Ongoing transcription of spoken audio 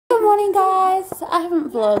Good morning, guys. I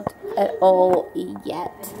haven't vlogged at all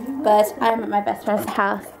yet, but I'm at my best friend's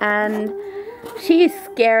house and she is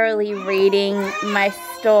scarily reading my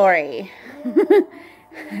story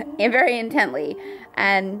very intently,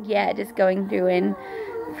 and yeah, just going through and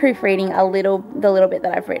proofreading the little bit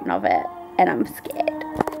that I've written of it, and I'm scared.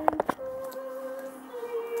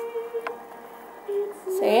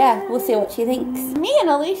 So yeah, we'll see what she thinks. Me and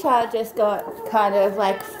Alicia just got kind of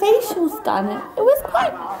like facials done. It was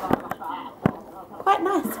quite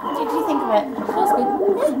nice. What did you think of it? It was good.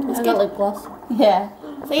 Yeah, it's good. Lip gloss. Yeah.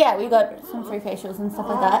 So yeah, we got some free facials and stuff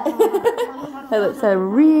like that. They look so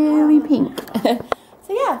really pink. So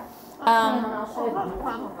yeah,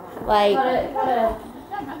 like.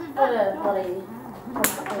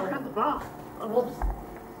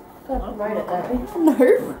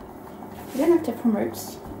 No. You don't have to promote.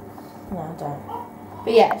 No, I don't.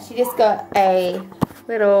 But yeah, she just got a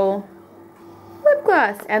little lip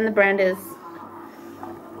gloss, and the brand is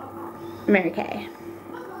Mary Kay.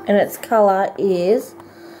 And its colour is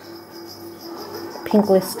Pink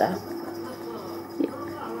Lister. Yeah.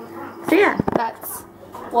 So yeah, that's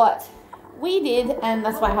what we did, and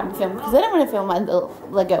that's why I haven't filmed, because I don't want to film when the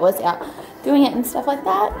Lego was out doing it and stuff like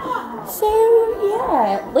that. So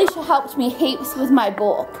yeah, Alicia helped me heaps with my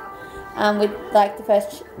book. With like the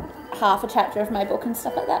first half a chapter of my book and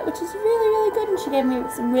stuff like that, which is really, really good, and she gave me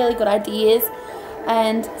some really good ideas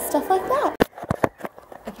and stuff like that.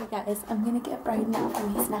 Okay guys, I'm gonna get Braden out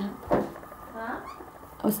from his nap. Huh?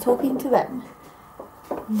 I was talking to them.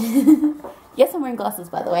 Yes, I'm wearing glasses,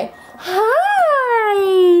 by the way.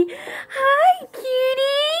 Hi! Hi,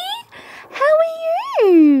 cutie! How are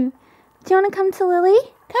you? Do you want to come to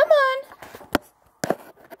Lily? Come on!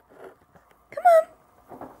 Come on!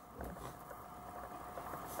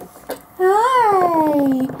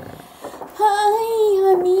 Hi! Hi,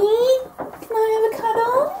 honey! Can I have a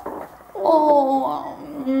cuddle? Oh,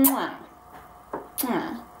 mwah.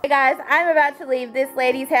 Mwah. Hey guys, I'm about to leave this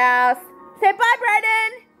lady's house. Say bye,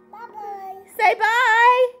 Braden! Bye-bye. Say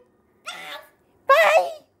bye!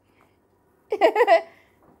 Bye!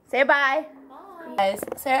 Say bye. Bye. Guys,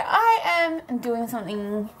 so I am doing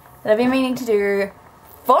something that I've been meaning to do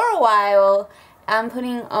for a while. I'm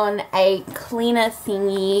putting on a cleaner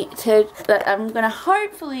thingy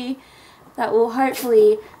that will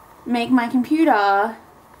hopefully make my computer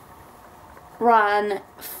run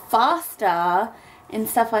faster and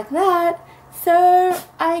stuff like that, so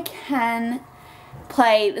I can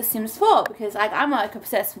play The Sims 4, because I'm like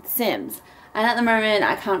obsessed with The Sims, and at the moment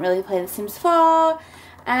I can't really play The Sims 4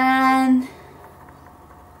 and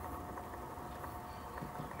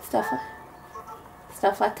stuff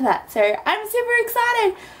like that. So I'm super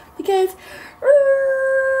excited because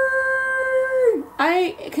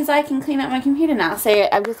I can clean up my computer now. So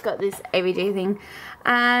I've just got this AVG thing,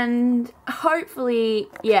 and hopefully,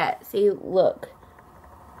 yeah, see, look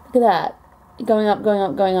at that, going up, going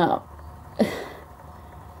up, going up.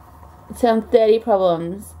 It's on 30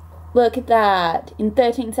 problems. Look at that, in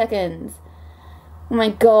 13 seconds. Oh my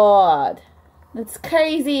god, that's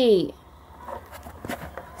crazy.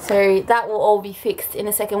 So that will all be fixed in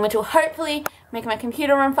a second, which will hopefully make my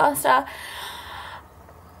computer run faster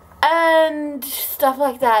and stuff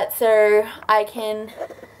like that, so I can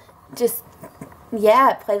just,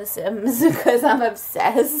 yeah, play The Sims, because I'm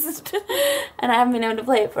obsessed and I haven't been able to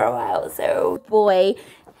play it for a while. So boy,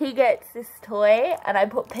 he gets this toy and I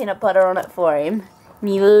put peanut butter on it for him, and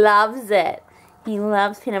he loves it. He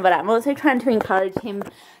loves peanut butter. I'm also trying to encourage him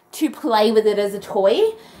to play with it as a toy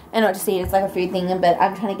and not just see it as like a food thing, but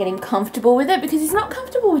I'm trying to get him comfortable with it, because he's not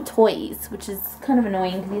comfortable with toys, which is kind of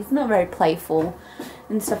annoying because he's not very playful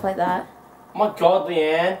and stuff like that. Oh my god,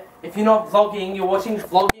 Leanne, if you're not vlogging, you're watching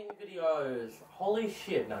vlogging videos. Holy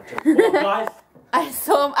shit, no, just well, guys. I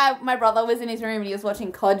saw my brother was in his room and he was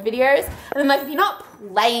watching COD videos, and I'm like, if you're not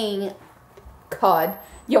playing COD,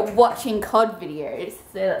 you're watching COD videos.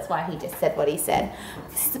 So that's why he just said what he said.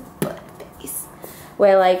 This is a bird face.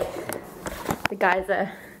 Where like the guys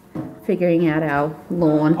are figuring out our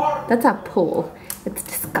lawn. That's our pool. It's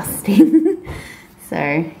disgusting. So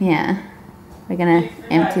yeah, we're gonna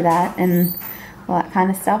empty that and all that kind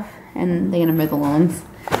of stuff, and they're gonna mow the lawns.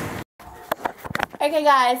 Okay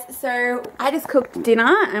guys, so I just cooked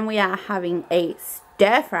dinner and we are having a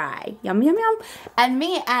stir fry. Yum yum yum. And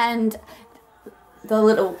me and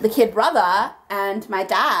the kid brother and my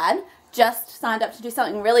dad just signed up to do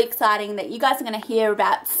something really exciting that you guys are going to hear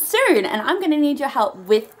about soon, and I'm going to need your help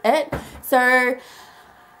with it. So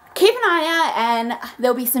keep an eye out and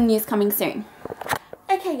there'll be some news coming soon.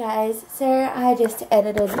 Okay guys, so I just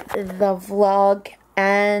edited the vlog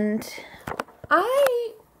and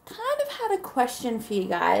I kind of had got a question for you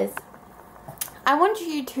guys. I want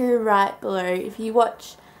you to write below, if you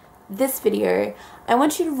watch this video, I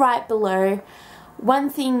want you to write below one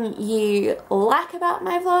thing you like about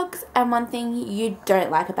my vlogs and one thing you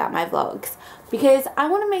don't like about my vlogs, because I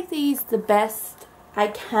want to make these the best I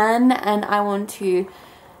can, and I want to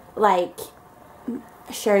like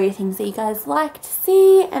show you things that you guys like to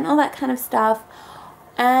see and all that kind of stuff.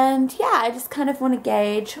 And yeah, I just kind of want to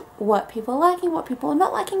gauge what people are liking, what people are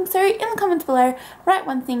not liking. So in the comments below, write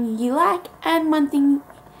one thing you like and one thing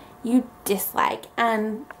you dislike,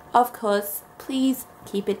 and of course please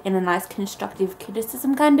keep it in a nice constructive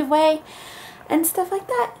criticism kind of way and stuff like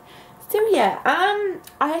that. So yeah,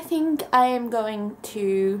 I think I am going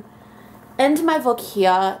to end my vlog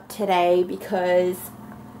here today because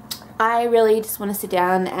I really just want to sit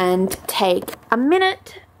down and take a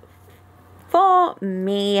minute for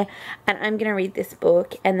me, and I'm going to read this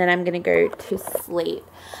book and then I'm going to go to sleep.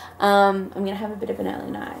 I'm going to have a bit of an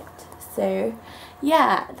early night. So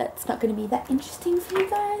yeah, that's not going to be that interesting for you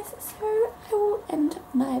guys. So I will end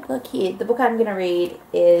my vlog here. The book I'm going to read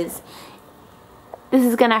is This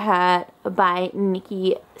Is Gonna Hurt by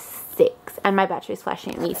Nikki Sixx, and my battery's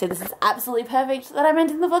flashing at me, so this is absolutely perfect that I'm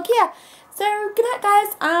ending the vlog here. So good night,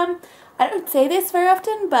 guys. I don't say this very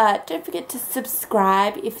often, but don't forget to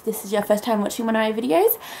subscribe if this is your first time watching one of my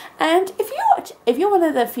videos. And if you're one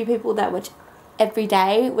of the few people that watch every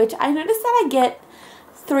day, which I notice that I get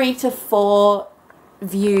 3 to 4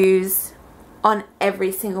 views on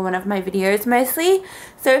every single one of my videos mostly.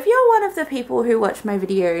 So if you're one of the people who watch my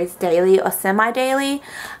videos daily or semi-daily,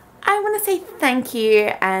 I want to say thank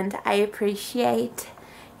you, and I appreciate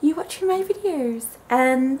you watching my videos.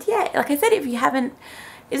 And yeah, like I said, if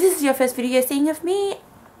this is your first video seeing of me,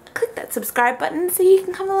 click that subscribe button so you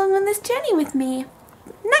can come along on this journey with me.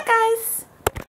 Night, guys!